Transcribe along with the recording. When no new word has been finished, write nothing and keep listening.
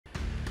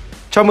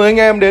Chào mừng anh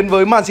em đến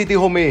với Man City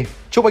Homie.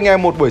 Chúc anh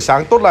em một buổi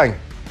sáng tốt lành.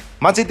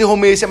 Man City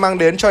Homie sẽ mang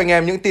đến cho anh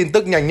em những tin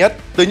tức nhanh nhất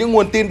từ những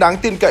nguồn tin đáng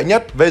tin cậy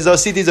nhất về The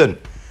Citizen.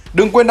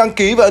 Đừng quên đăng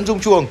ký và ấn rung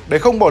chuông để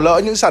không bỏ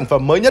lỡ những sản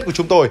phẩm mới nhất của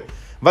chúng tôi.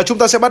 Và chúng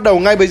ta sẽ bắt đầu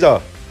ngay bây giờ.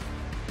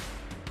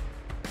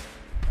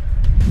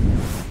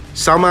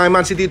 Sáng mai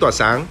Man City tỏa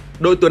sáng,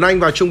 đội tuyển Anh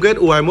vào chung kết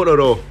U21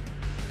 Euro.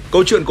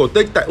 Câu chuyện cổ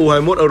tích tại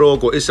U21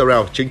 Euro của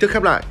Israel chính thức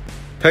khép lại.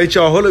 Thầy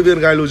trò huấn luyện viên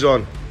grealish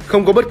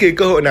không có bất kỳ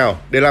cơ hội nào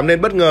để làm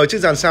nên bất ngờ trước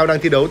dàn sao đang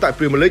thi đấu tại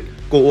Premier League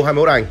của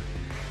U21 Anh.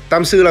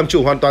 Tam sư làm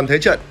chủ hoàn toàn thế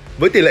trận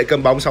với tỷ lệ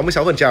cầm bóng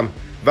 66%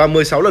 và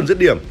 16 lần dứt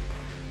điểm.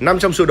 5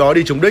 trong số đó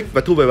đi trúng đích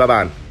và thu về 3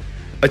 bàn.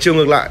 Ở chiều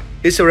ngược lại,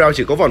 Israel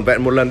chỉ có vỏn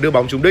vẹn một lần đưa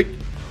bóng trúng đích.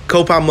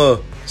 Cole Palmer,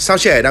 sao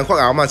trẻ đang khoác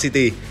áo Man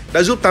City,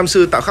 đã giúp Tam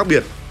sư tạo khác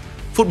biệt.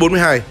 Phút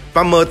 42,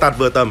 Palmer tạt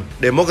vừa tầm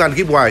để Morgan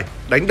Gibbs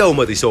đánh đầu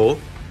mở tỷ số.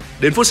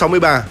 Đến phút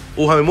 63,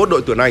 U21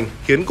 đội tuyển Anh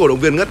khiến cổ động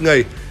viên ngất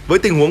ngây với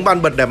tình huống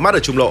ban bật đẹp mắt ở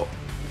trung lộ.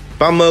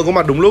 Palmer có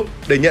mặt đúng lúc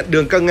để nhận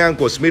đường căng ngang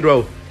của Smith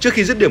Rowe trước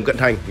khi dứt điểm cận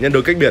thành nhân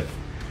đôi cách biệt.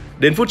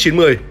 Đến phút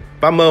 90,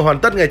 Palmer hoàn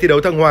tất ngày thi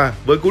đấu thăng hoa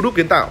với cú đúp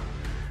kiến tạo.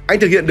 Anh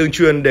thực hiện đường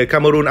chuyền để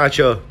Cameron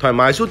Archer thoải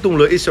mái sút tung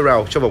lưới Israel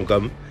trong vòng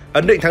cấm,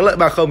 ấn định thắng lợi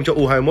 3-0 cho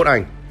U21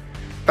 Anh.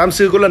 Tam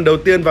sư có lần đầu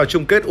tiên vào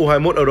chung kết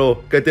U21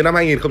 Euro kể từ năm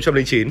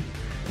 2009.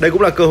 Đây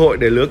cũng là cơ hội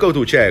để lứa cầu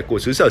thủ trẻ của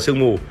xứ sở sương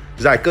mù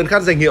giải cơn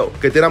khát danh hiệu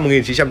kể từ năm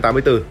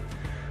 1984.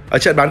 Ở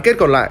trận bán kết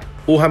còn lại,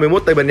 U21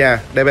 Tây Ban Nha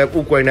đè bẹp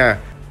Ukraine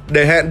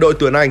để hẹn đội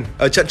tuyển Anh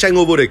ở trận tranh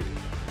ngôi vô địch.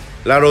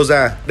 La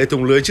Rosa để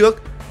thủng lưới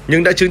trước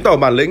nhưng đã chứng tỏ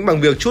bản lĩnh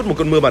bằng việc trút một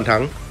cơn mưa bàn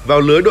thắng vào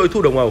lưới đội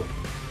thủ Đông Âu.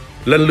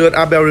 Lần lượt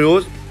Abel,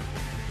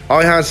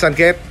 Oihan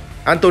Sanchez,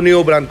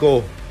 Antonio Blanco,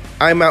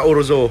 Aima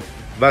Orozo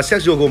và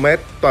Sergio Gomez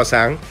tỏa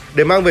sáng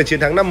để mang về chiến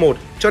thắng 5-1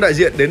 cho đại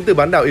diện đến từ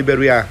bán đảo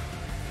Iberia.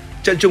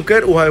 Trận chung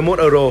kết U21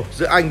 Euro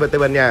giữa Anh và Tây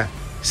Ban Nha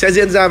sẽ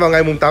diễn ra vào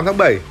ngày 8 tháng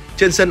 7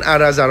 trên sân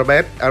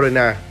Arazarabet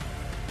Arena.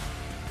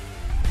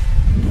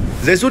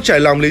 Jesus trải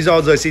lòng lý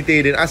do rời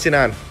City đến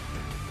Arsenal.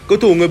 Cầu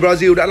thủ người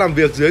Brazil đã làm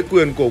việc dưới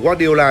quyền của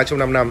Guardiola trong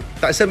 5 năm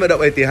tại sân vận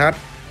động Etihad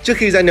trước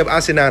khi gia nhập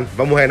Arsenal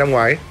vào mùa hè năm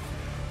ngoái.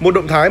 Một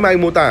động thái mà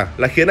anh mô tả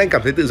là khiến anh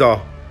cảm thấy tự do.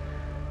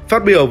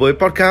 Phát biểu với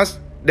podcast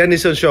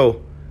Denison Show,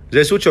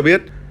 Jesus cho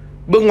biết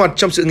bước ngoặt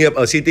trong sự nghiệp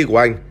ở City của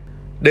anh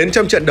đến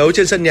trong trận đấu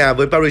trên sân nhà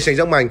với Paris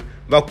Saint-Germain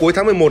vào cuối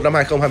tháng 11 năm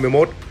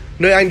 2021,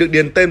 nơi anh được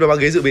điền tên vào bảng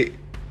ghế dự bị.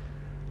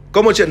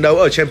 Có một trận đấu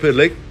ở Champions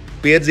League,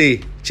 PSG,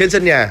 trên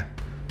sân nhà.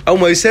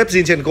 Ông ấy xếp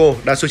Zinchenko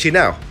đặt số 9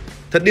 nào.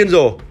 Thật điên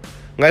rồ.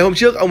 Ngày hôm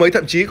trước, ông ấy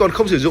thậm chí còn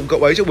không sử dụng cậu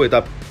ấy trong buổi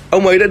tập.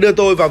 Ông ấy đã đưa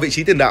tôi vào vị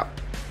trí tiền đạo.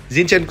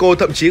 Zinchenko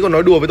thậm chí còn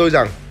nói đùa với tôi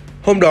rằng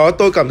hôm đó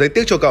tôi cảm thấy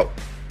tiếc cho cậu.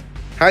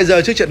 2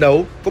 giờ trước trận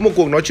đấu, có một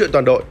cuộc nói chuyện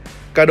toàn đội.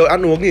 Cả đội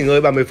ăn uống nghỉ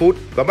ngơi 30 phút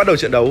và bắt đầu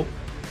trận đấu.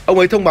 Ông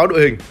ấy thông báo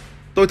đội hình.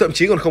 Tôi thậm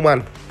chí còn không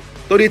ăn.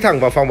 Tôi đi thẳng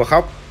vào phòng và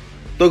khóc.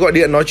 Tôi gọi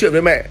điện nói chuyện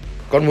với mẹ.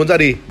 Con muốn ra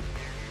đi.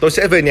 Tôi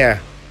sẽ về nhà.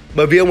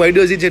 Bởi vì ông ấy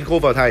đưa Zinchenko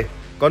vào thay.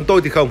 Còn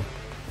tôi thì không.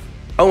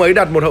 Ông ấy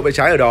đặt một hậu vệ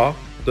trái ở đó.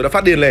 Tôi đã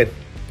phát điên lên.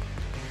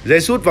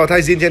 Jesus vào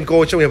thay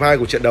Zinchenko trong hiệp 2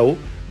 của trận đấu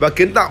và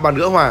kiến tạo bàn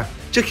gỡ hòa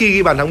trước khi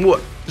ghi bàn thắng muộn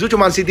giúp cho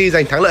Man City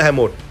giành thắng lợi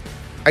 2-1.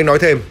 Anh nói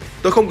thêm,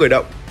 tôi không khởi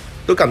động.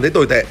 Tôi cảm thấy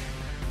tồi tệ.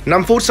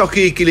 5 phút sau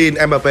khi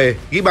Kylian Mbappe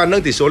ghi bàn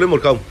nâng tỷ số lên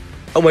 1-0,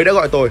 ông ấy đã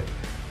gọi tôi.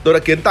 Tôi đã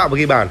kiến tạo và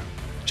ghi bàn.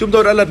 Chúng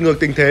tôi đã lật ngược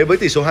tình thế với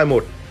tỷ số 2-1.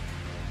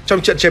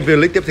 Trong trận Champions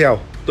League tiếp theo,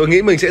 tôi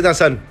nghĩ mình sẽ ra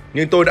sân,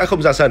 nhưng tôi đã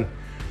không ra sân.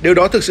 Điều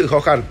đó thực sự khó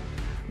khăn.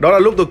 Đó là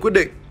lúc tôi quyết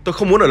định tôi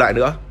không muốn ở lại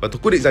nữa và tôi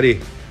quyết định ra đi.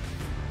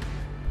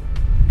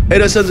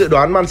 Ederson dự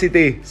đoán Man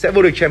City sẽ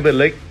vô địch Champions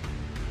League.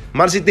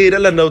 Man City đã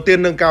lần đầu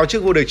tiên nâng cao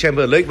chức vô địch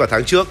Champions League vào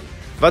tháng trước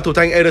và thủ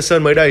thành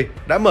Ederson mới đây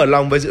đã mở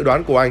lòng với dự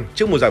đoán của anh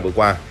trước mùa giải vừa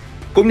qua,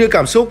 cũng như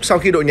cảm xúc sau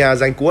khi đội nhà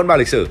giành cú ăn ba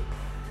lịch sử.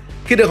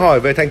 Khi được hỏi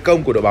về thành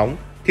công của đội bóng,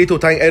 thì thủ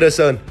thành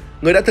Ederson,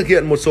 người đã thực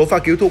hiện một số pha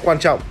cứu thua quan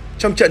trọng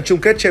trong trận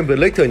chung kết Champions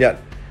League, thừa nhận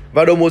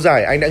vào đầu mùa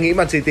giải anh đã nghĩ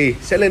Man City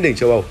sẽ lên đỉnh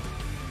châu Âu.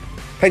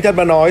 Thành thật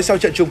mà nói, sau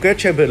trận chung kết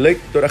Champions League,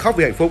 tôi đã khóc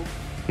vì hạnh phúc.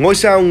 Ngôi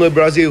sao người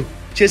Brazil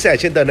chia sẻ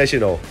trên tờ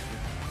National.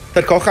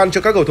 Thật khó khăn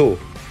cho các cầu thủ.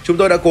 Chúng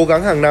tôi đã cố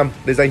gắng hàng năm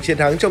để giành chiến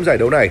thắng trong giải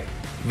đấu này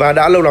và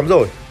đã lâu lắm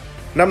rồi.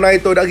 Năm nay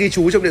tôi đã ghi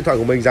chú trong điện thoại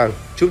của mình rằng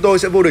chúng tôi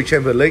sẽ vô địch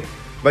Champions League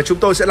và chúng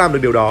tôi sẽ làm được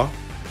điều đó.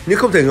 Nhưng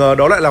không thể ngờ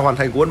đó lại là hoàn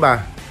thành cú ăn ba.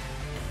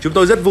 Chúng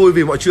tôi rất vui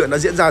vì mọi chuyện đã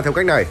diễn ra theo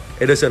cách này,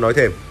 Ederson nói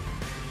thêm.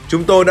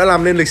 Chúng tôi đã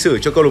làm nên lịch sử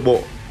cho câu lạc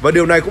bộ và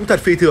điều này cũng thật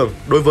phi thường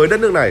đối với đất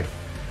nước này.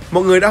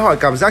 Mọi người đã hỏi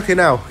cảm giác thế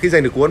nào khi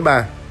giành được cú ăn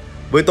ba.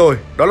 Với tôi,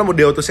 đó là một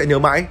điều tôi sẽ nhớ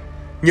mãi,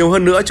 nhiều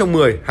hơn nữa trong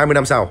 10-20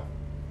 năm sau.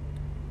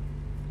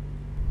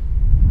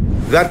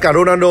 Gạt cả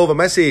Ronaldo và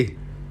Messi,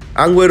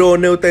 Agüero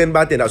nêu tên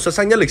 3 tiền đạo xuất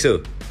sắc nhất lịch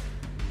sử.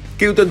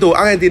 Cựu tuyển thủ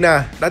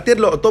Argentina đã tiết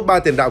lộ top 3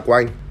 tiền đạo của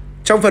anh.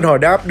 Trong phần hỏi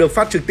đáp được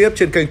phát trực tiếp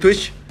trên kênh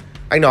Twitch,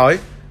 anh nói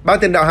 3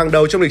 tiền đạo hàng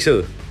đầu trong lịch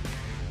sử: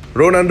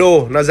 Ronaldo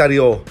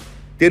Nazario,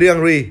 Thierry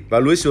Henry và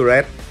Luis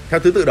Suarez theo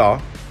thứ tự đó.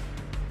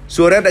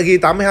 Suarez đã ghi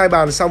 82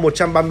 bàn sau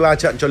 133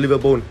 trận cho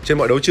Liverpool trên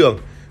mọi đấu trường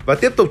và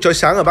tiếp tục chói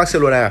sáng ở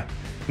Barcelona,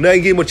 nơi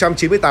anh ghi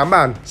 198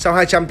 bàn sau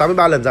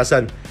 283 lần ra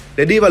sân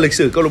để đi vào lịch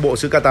sử câu lạc bộ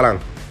xứ Catalan.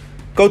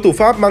 Cầu thủ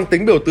Pháp mang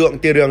tính biểu tượng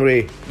Thierry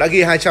Henry đã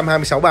ghi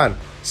 226 bàn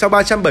sau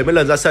 370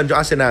 lần ra sân cho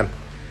Arsenal.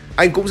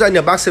 Anh cũng gia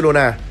nhập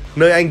Barcelona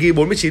nơi anh ghi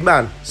 49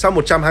 bàn sau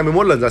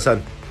 121 lần ra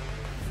sân.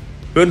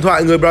 Huyền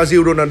thoại người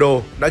Brazil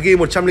Ronaldo đã ghi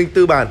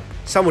 104 bàn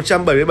sau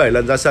 177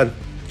 lần ra sân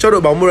cho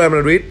đội bóng Real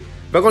Madrid,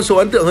 và con số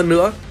ấn tượng hơn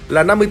nữa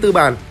là 54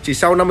 bàn chỉ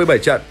sau 57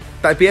 trận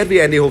tại PSV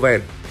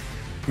Eindhoven.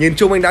 Nhìn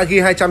chung anh đã ghi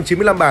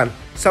 295 bàn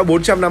sau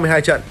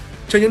 452 trận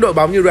cho những đội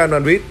bóng như Real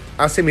Madrid,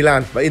 AC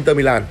Milan và Inter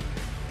Milan.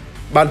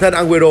 Bản thân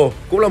Agüero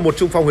cũng là một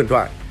trung phong huyền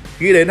thoại,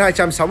 ghi đến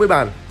 260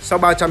 bàn sau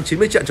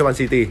 390 trận cho Man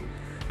City,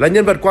 là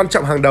nhân vật quan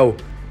trọng hàng đầu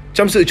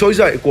trong sự trỗi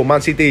dậy của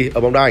Man City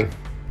ở bóng đá Anh.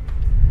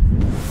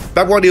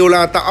 Pep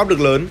Guardiola tạo áp lực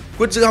lớn,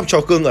 quyết giữ học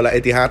trò cưng ở lại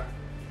Etihad.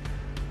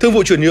 Thương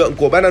vụ chuyển nhượng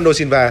của Bernardo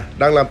Silva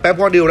đang làm Pep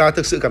Guardiola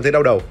thực sự cảm thấy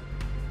đau đầu.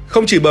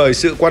 Không chỉ bởi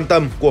sự quan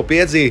tâm của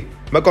PSG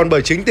mà còn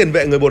bởi chính tiền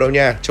vệ người Bồ Đào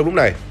Nha trong lúc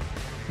này.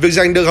 Việc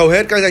giành được hầu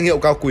hết các danh hiệu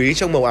cao quý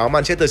trong màu áo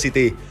Manchester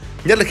City,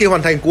 nhất là khi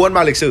hoàn thành cú ăn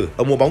ba lịch sử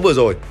ở mùa bóng vừa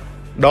rồi.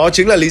 Đó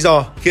chính là lý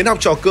do khiến học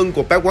trò cưng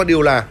của Pep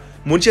Guardiola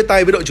muốn chia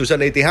tay với đội chủ sân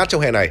Etihad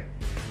trong hè này.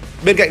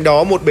 Bên cạnh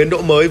đó, một bến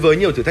đỗ mới với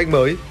nhiều thử thách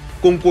mới,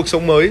 cùng cuộc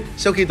sống mới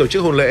sau khi tổ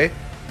chức hôn lễ,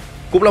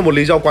 cũng là một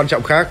lý do quan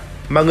trọng khác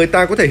mà người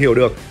ta có thể hiểu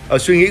được ở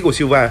suy nghĩ của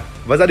Silva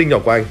và gia đình nhỏ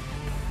của anh.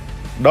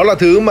 Đó là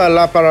thứ mà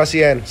La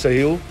Parisienne sở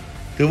hữu,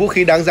 thứ vũ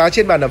khí đáng giá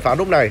trên bàn đàm phán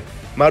lúc này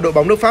mà đội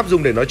bóng nước Pháp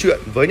dùng để nói chuyện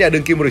với nhà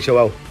đương kim vô địch châu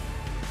Âu.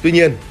 Tuy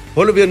nhiên,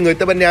 huấn luyện viên người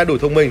Tây Ban Nha đủ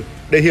thông minh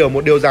để hiểu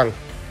một điều rằng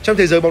trong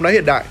thế giới bóng đá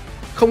hiện đại,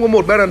 không có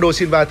một Bernardo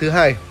Silva thứ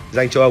hai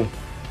dành cho ông,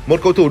 một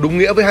cầu thủ đúng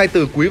nghĩa với hai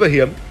từ quý và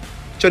hiếm.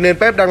 Cho nên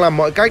Pep đang làm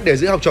mọi cách để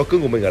giữ học trò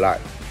cưng của mình ở lại,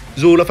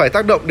 dù là phải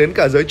tác động đến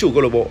cả giới chủ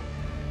câu lạc bộ.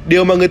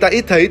 Điều mà người ta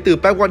ít thấy từ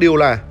Pep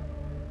Guardiola.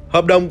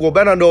 Hợp đồng của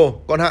Bernardo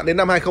còn hạn đến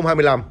năm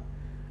 2025.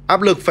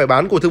 Áp lực phải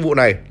bán của thương vụ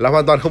này là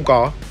hoàn toàn không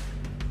có.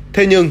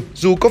 Thế nhưng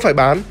dù có phải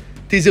bán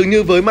thì dường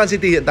như với Man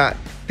City hiện tại,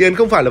 tiền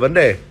không phải là vấn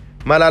đề,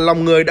 mà là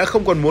lòng người đã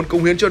không còn muốn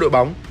cống hiến cho đội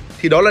bóng,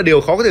 thì đó là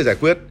điều khó có thể giải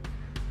quyết.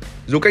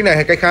 Dù cách này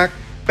hay cách khác,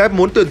 Pep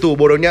muốn tuyển thủ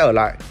Bồ Đào Nha ở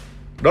lại.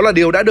 Đó là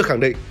điều đã được khẳng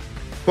định.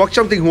 Hoặc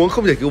trong tình huống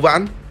không thể cứu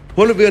vãn,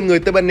 huấn luyện viên người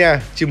Tây Ban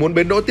Nha chỉ muốn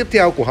bến đỗ tiếp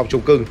theo của học trò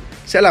cưng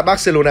sẽ là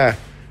Barcelona,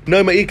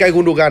 nơi mà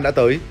gundogan đã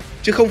tới,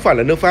 chứ không phải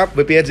là nước Pháp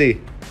với PSG.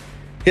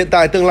 Hiện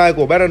tại tương lai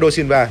của Bernardo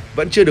Silva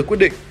vẫn chưa được quyết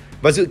định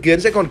và dự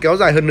kiến sẽ còn kéo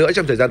dài hơn nữa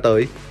trong thời gian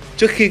tới,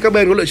 trước khi các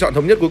bên có lựa chọn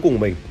thống nhất cuối cùng của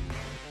mình.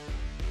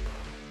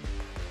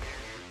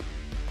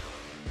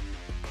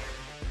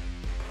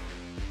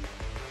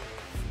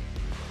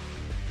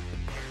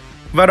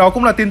 Và đó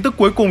cũng là tin tức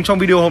cuối cùng trong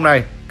video hôm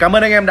nay. Cảm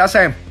ơn anh em đã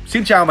xem.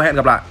 Xin chào và hẹn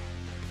gặp lại.